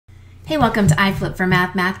Hey, welcome to iFlip for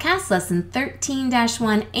Math Mathcast, lesson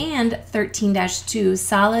 13-1 and 13-2,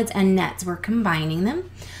 solids and nets. We're combining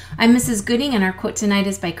them. I'm Mrs. Gooding, and our quote tonight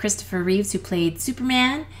is by Christopher Reeves, who played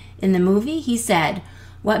Superman in the movie. He said,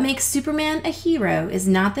 "What makes Superman a hero is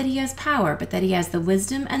not that he has power, but that he has the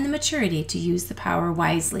wisdom and the maturity to use the power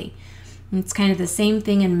wisely." And it's kind of the same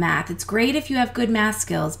thing in math. It's great if you have good math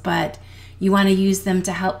skills, but you want to use them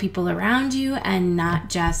to help people around you and not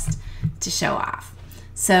just to show off.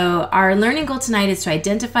 So our learning goal tonight is to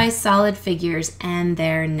identify solid figures and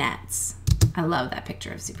their nets. I love that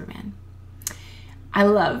picture of Superman.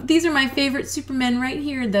 These are my favorite Supermen right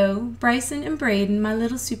here though. Bryson and Braden, my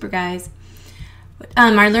little super guys.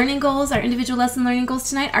 Our learning goals, our individual lesson learning goals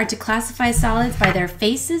tonight are to classify solids by their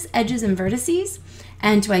faces, edges, and vertices,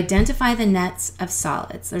 and to identify the nets of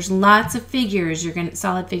solids. There's lots of figures,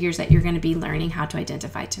 solid figures that you're going to be learning how to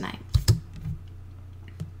identify tonight.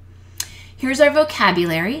 Here's our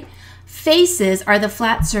vocabulary. Faces are the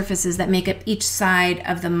flat surfaces that make up each side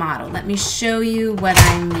of the model. Let me show you what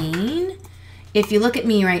I mean. If you look at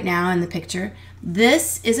me right now in the picture,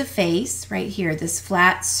 this is a face right here, this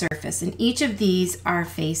flat surface, and each of these are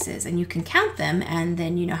faces, and you can count them, and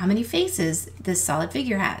then you know how many faces this solid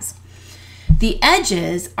figure has. The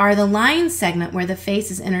edges are the line segment where the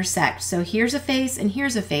faces intersect. So here's a face and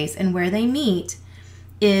here's a face, and where they meet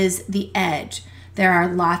is the edge. There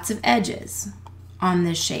are lots of edges on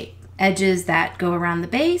this shape. Edges that go around the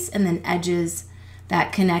base and then edges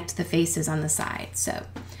that connect the faces on the side. So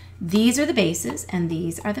these are the bases and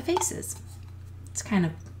these are the faces. It's kind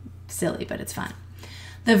of silly, but it's fun.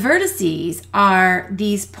 The vertices are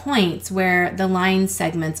these points where the line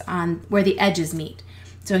segments where the edges meet.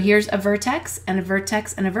 So here's a vertex and a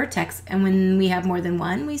vertex and a vertex, and when we have more than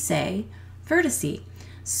one, we say vertice.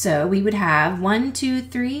 So we would have 1, 2,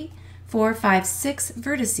 3, 4, 5, 6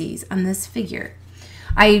 vertices on this figure.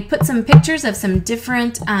 I put some pictures of some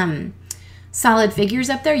different solid figures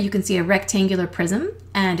up there. You can see a rectangular prism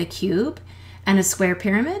and a cube and a square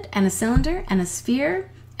pyramid and a cylinder and a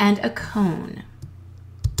sphere and a cone.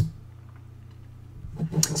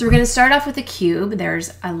 So we're going to start off with a cube.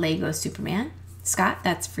 There's a Lego Superman. Scott,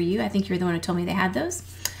 that's for you. I think you're the one who told me they had those.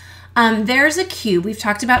 There's a cube. We've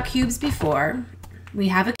talked about cubes before. We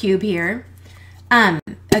have a cube here.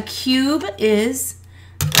 A cube is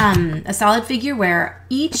a solid figure where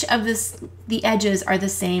each of the edges are the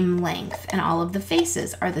same length and all of the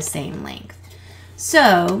faces are the same length.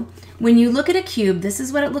 So when you look at a cube, this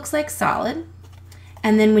is what it looks like solid.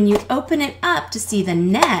 And then when you open it up to see the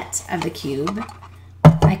net of the cube,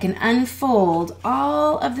 I can unfold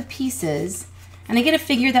all of the pieces and I get a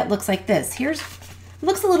figure that looks like this. It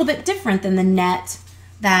looks a little bit different than the net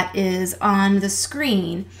that is on the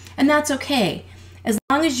screen, and that's okay. As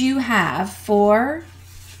long as you have 4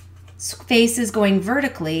 faces going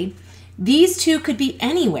vertically, these two could be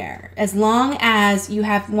anywhere. As long as you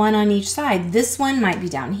have one on each side, this one might be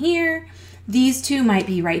down here. These two might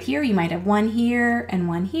be right here. You might have one here and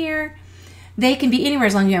one here. They can be anywhere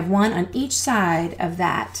as long as you have one on each side of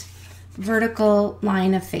that vertical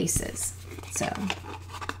line of faces. So,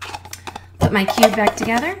 put my cube back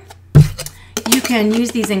together. You can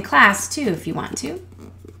use these in class too if you want to.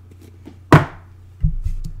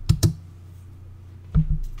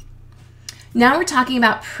 Now we're talking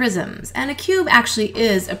about prisms, and a cube actually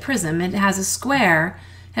is a prism. It has a square,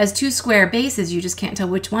 has 2 square bases. You just can't tell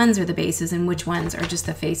which ones are the bases and which ones are just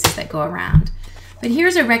the faces that go around. But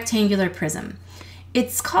here's a rectangular prism.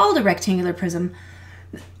 It's called a rectangular prism,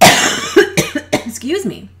 excuse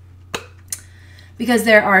me, because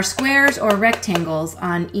there are squares or rectangles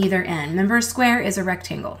on either end. Remember, a square is a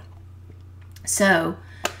rectangle. So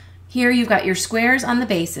here you've got your squares on the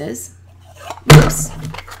bases. Oops.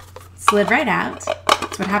 Slid right out.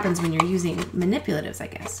 That's what happens when you're using manipulatives, I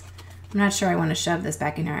guess. I'm not sure I want to shove this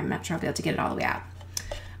back in here. I'm not sure I'll be able to get it all the way out.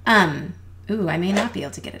 Ooh, I may not be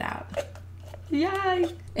able to get it out.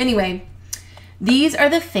 Yay! Anyway, these are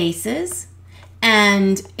the faces,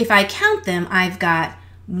 and if I count them, I've got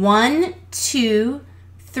 1, 2,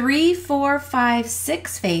 3, 4, 5,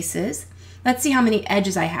 6 faces. Let's see how many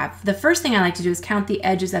edges I have. The first thing I like to do is count the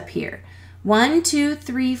edges up here. 1, 2,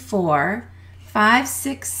 3, 4, 5,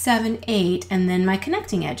 6, 7, 8, and then my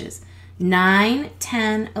connecting edges. 9,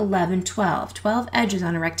 10, 11, 12. 12 edges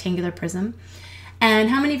on a rectangular prism.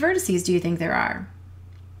 And how many vertices do you think there are?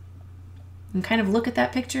 And kind of look at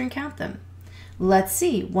that picture and count them. Let's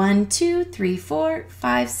see. 1, 2, 3, 4,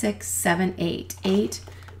 5, 6, 7, 8. 8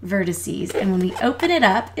 vertices. And when we open it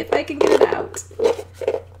up, if I can get it out,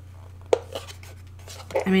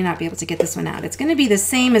 I may not be able to get this one out. It's going to be the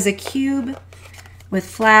same as a cube with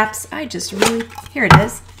flaps. Here it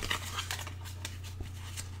is.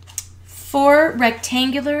 four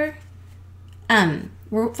rectangular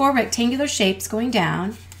shapes going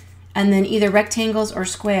down, and then either rectangles or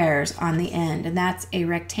squares on the end, and that's a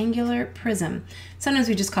rectangular prism. Sometimes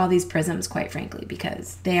we just call these prisms, quite frankly,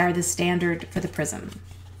 because they are the standard for the prism.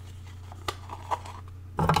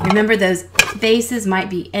 Remember, those bases might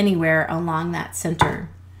be anywhere along that center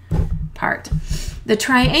part. The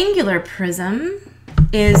triangular prism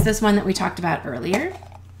is this one that we talked about earlier.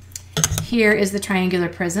 Here is the triangular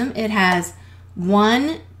prism. It has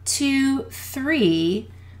 1, 2, 3,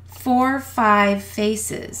 4, 5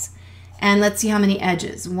 faces. And let's see how many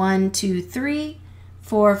edges. 1, 2, 3,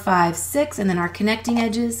 4, 5, 6, and then our connecting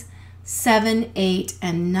edges, 7, 8,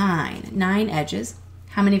 and 9. 9 edges.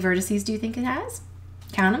 How many vertices do you think it has?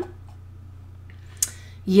 Count them.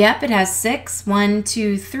 Yep, it has 6. 1,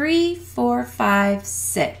 2, 3, 4, 5,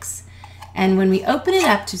 6. And when we open it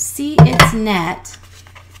up to see its net,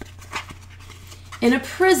 in a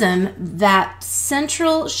prism, that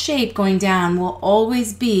central shape going down will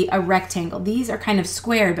always be a rectangle. These are kind of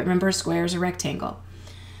squared, but remember, a square is a rectangle.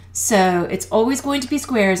 So it's always going to be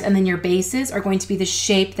squares, and then your bases are going to be the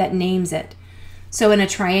shape that names it. So in a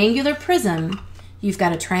triangular prism, you've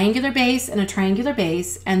got a triangular base and a triangular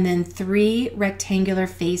base, and then 3 rectangular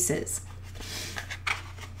faces.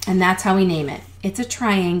 And that's how we name it. It's a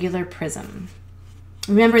triangular prism.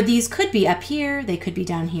 Remember, these could be up here, they could be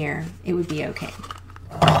down here. It would be okay.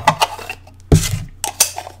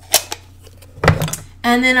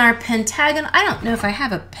 And then our pentagon, I don't know if I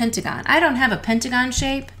have a pentagon. I don't have a pentagon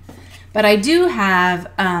shape, but I do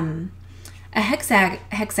have a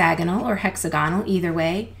hexagonal or hexagonal, either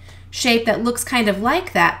way, shape that looks kind of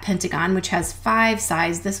like that pentagon, which has 5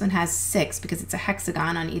 sides. This one has 6 because it's a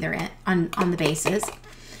hexagon on either end, on the bases.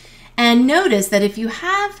 And notice that if you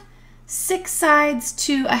have 6 sides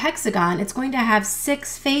to a hexagon, it's going to have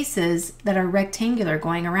 6 faces that are rectangular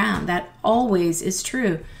going around. That always is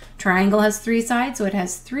true. Triangle has 3 sides, so it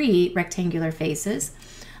has 3 rectangular faces.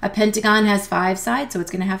 A pentagon has 5 sides, so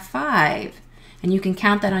it's going to have 5. And you can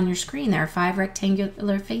count that on your screen. There are 5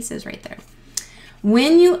 rectangular faces right there.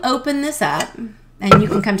 When you open this up, and you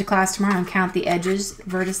can come to class tomorrow and count the edges,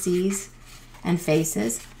 vertices, and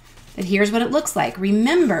faces, but here's what it looks like.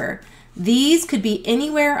 Remember, these could be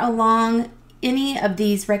anywhere along any of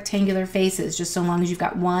these rectangular faces, just so long as you've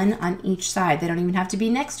got one on each side. They don't even have to be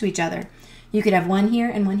next to each other. You could have one here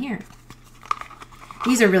and one here.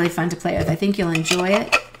 These are really fun to play with. I think you'll enjoy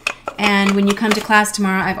it. And when you come to class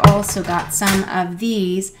tomorrow, I've also got some of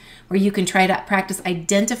these where you can try to practice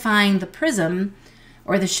identifying the prism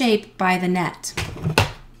or the shape by the net.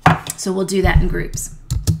 So we'll do that in groups.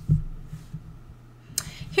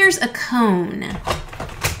 Here's a cone.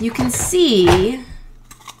 You can see,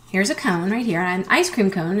 here's a cone right here. An ice cream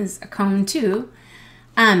cone is a cone too.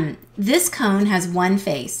 This cone has one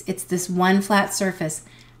face. It's this one flat surface.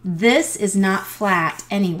 This is not flat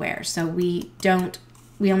anywhere, so we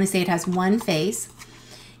only say it has one face.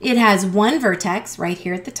 It has one vertex right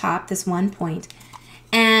here at the top, this one point.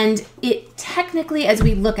 And it technically, as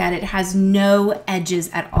we look at it, has no edges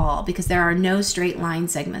at all because there are no straight line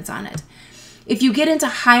segments on it. If you get into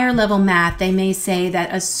higher level math, they may say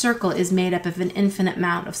that a circle is made up of an infinite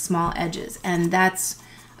amount of small edges, and that's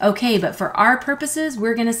okay, but for our purposes,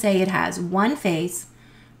 we're going to say it has one face,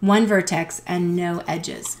 one vertex, and no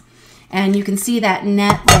edges. And you can see that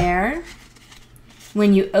net there.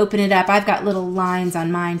 When you open it up, I've got little lines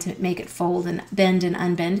on mine to make it fold and bend and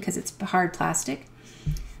unbend because it's hard plastic.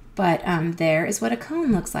 But there is what a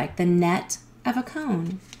cone looks like, the net of a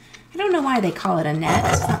cone. I don't know why they call it a net.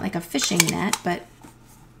 It's not like a fishing net, but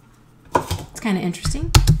it's kind of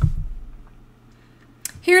interesting.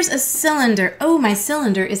 Here's a cylinder. Oh, my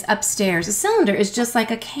cylinder is upstairs. A cylinder is just like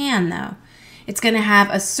a can, though. It's going to have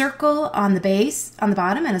a circle on the base, on the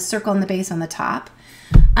bottom, and a circle on the base on the top.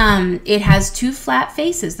 It has 2 flat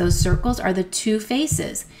faces. Those circles are the 2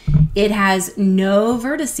 faces. It has no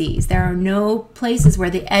vertices. There are no places where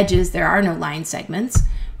the edges, there are no line segments.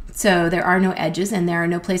 So there are no edges, and there are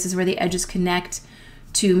no places where the edges connect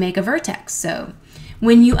to make a vertex. So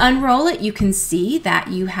when you unroll it, you can see that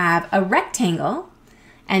you have a rectangle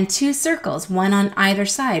and 2 circles, one on either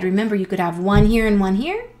side. Remember, you could have one here and one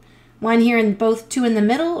here and both 2 in the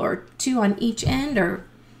middle, or 2 on each end, or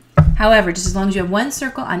however, just as long as you have one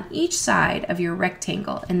circle on each side of your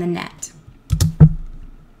rectangle in the net.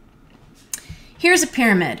 Here's a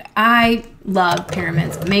pyramid. I love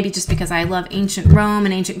pyramids, maybe just because I love ancient Rome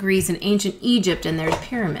and ancient Greece and ancient Egypt, and there's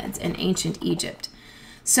pyramids in ancient Egypt.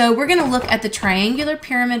 So we're going to look at the triangular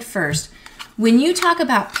pyramid first. When you talk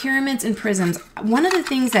about pyramids and prisms, one of the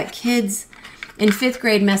things that kids in 5th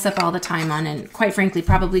grade mess up all the time on, and quite frankly,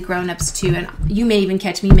 probably grown-ups too. And you may even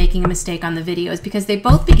catch me making a mistake on the videos because they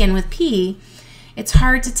both begin with P. It's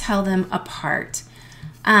hard to tell them apart.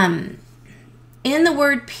 In the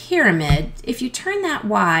word pyramid, if you turn that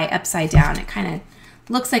Y upside down, it kind of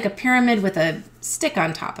looks like a pyramid with a stick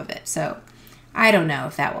on top of it. So I don't know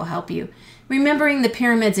if that will help you. Remembering the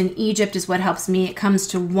pyramids in Egypt is what helps me. It comes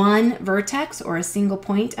to one vertex or a single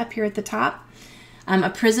point up here at the top. A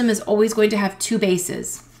prism is always going to have 2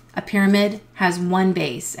 bases. A pyramid has 1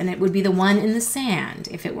 base, and it would be the one in the sand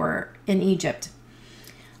if it were in Egypt.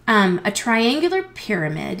 A triangular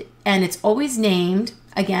pyramid, and it's always named,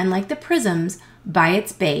 again, like the prisms, by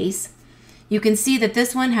its base. You can see that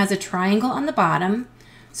this one has a triangle on the bottom,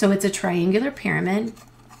 so it's a triangular pyramid.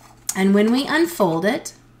 And when we unfold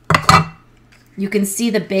it, you can see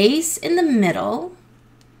the base in the middle,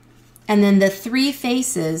 and then the 3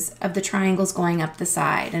 faces of the triangles going up the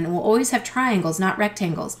side. And it will always have triangles, not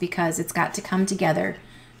rectangles, because it's got to come together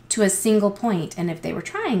to a single point. And if they were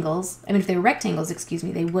triangles, I mean, if they were rectangles, excuse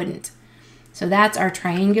me, they wouldn't. So that's our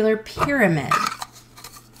triangular pyramid.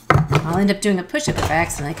 I'll end up doing a push-up if I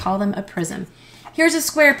accidentally call them a prism. Here's a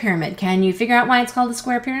square pyramid. Can you figure out why it's called a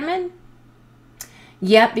square pyramid?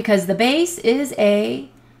 Yep, because the base is a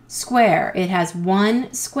square. It has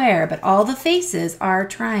 1 square, but all the faces are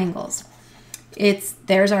triangles.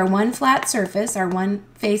 There's our 1 flat surface, our 1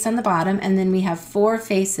 face on the bottom, and then we have 4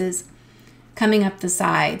 faces coming up the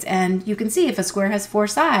sides. And you can see if a square has 4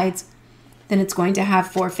 sides, then it's going to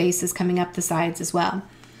have 4 faces coming up the sides as well.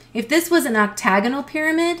 If this was an octagonal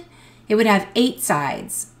pyramid, it would have 8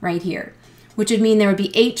 sides right here, which would mean there would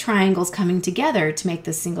be 8 triangles coming together to make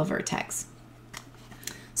this single vertex.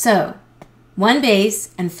 So 1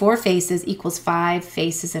 base and 4 faces equals 5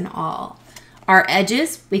 faces in all. Our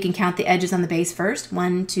edges, we can count the edges on the base first.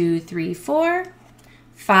 1, 2, 3, 4,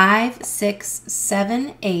 5, 6,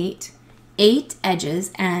 7, 8. 8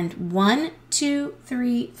 edges and 1, 2,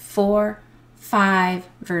 3, 4, 5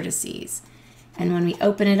 vertices. And when we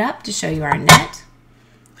open it up to show you our net,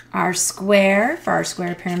 our square for our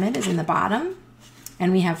square pyramid is in the bottom.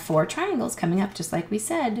 And we have 4 triangles coming up just like we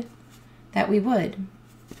said that we would.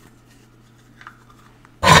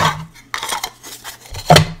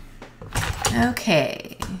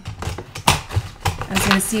 Okay, I was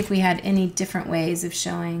going to see if we had any different ways of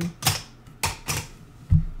showing.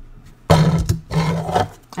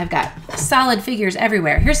 I've got solid figures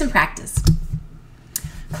everywhere. Here's some practice.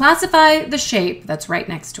 Classify the shape that's right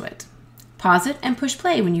next to it. Pause it and push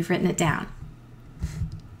play when you've written it down.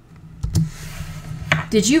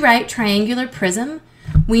 Did you write triangular prism?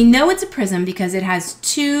 We know it's a prism because it has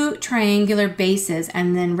 2 triangular bases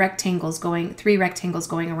and then 3 rectangles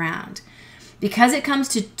going around. Because it comes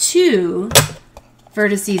to 2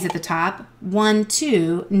 vertices at the top, 1,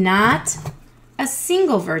 2, not a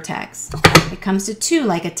single vertex. It comes to 2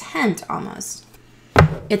 like a tent almost.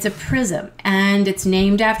 It's a prism, and it's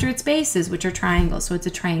named after its bases, which are triangles, so it's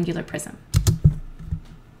a triangular prism.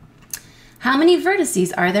 How many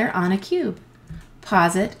vertices are there on a cube?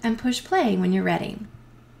 Pause it and push play when you're ready.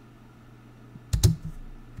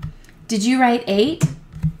 Did you write 8?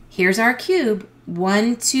 Here's our cube.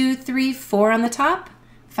 1, 2, 3, 4 on the top,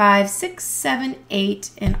 5, 6, 7, 8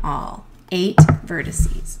 in all. 8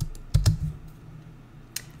 vertices.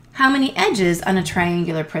 How many edges on a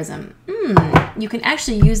triangular prism? You can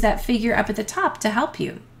actually use that figure up at the top to help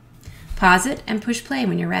you. Pause it and push play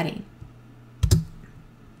when you're ready.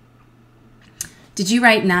 Did you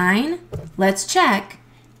write 9? Let's check.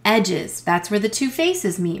 Edges. That's where the 2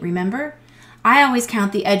 faces meet, remember? I always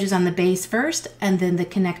count the edges on the base first and then the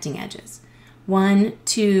connecting edges. 1,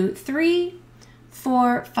 2, 3,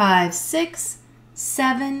 4, 5, 6,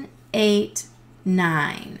 7, 8,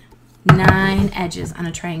 9. 9 edges on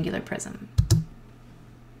a triangular prism.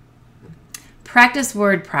 Practice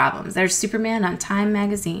word problems. There's Superman on Time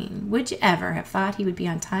magazine. Would you ever have thought he would be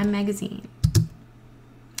on Time magazine?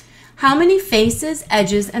 How many faces,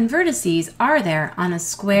 edges, and vertices are there on a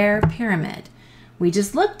square pyramid? We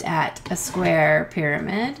just looked at a square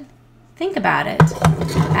pyramid. Think about it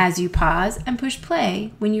as you pause and push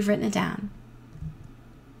play when you've written it down.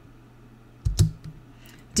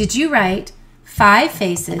 Did you write 5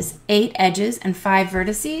 faces, 8 edges, and 5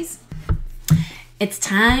 vertices? It's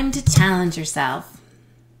time to challenge yourself.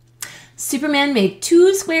 Superman made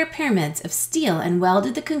 2 square pyramids of steel and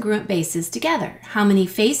welded the congruent bases together. How many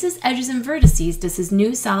faces, edges, and vertices does his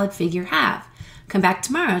new solid figure have? Come back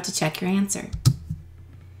tomorrow to check your answer.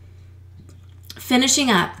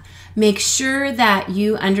 Finishing up, make sure that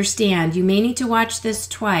you understand. You may need to watch this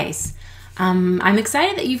twice. I'm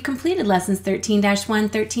excited that you've completed lessons 13-1,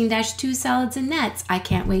 13-2 solids and nets. I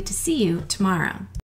can't wait to see you tomorrow.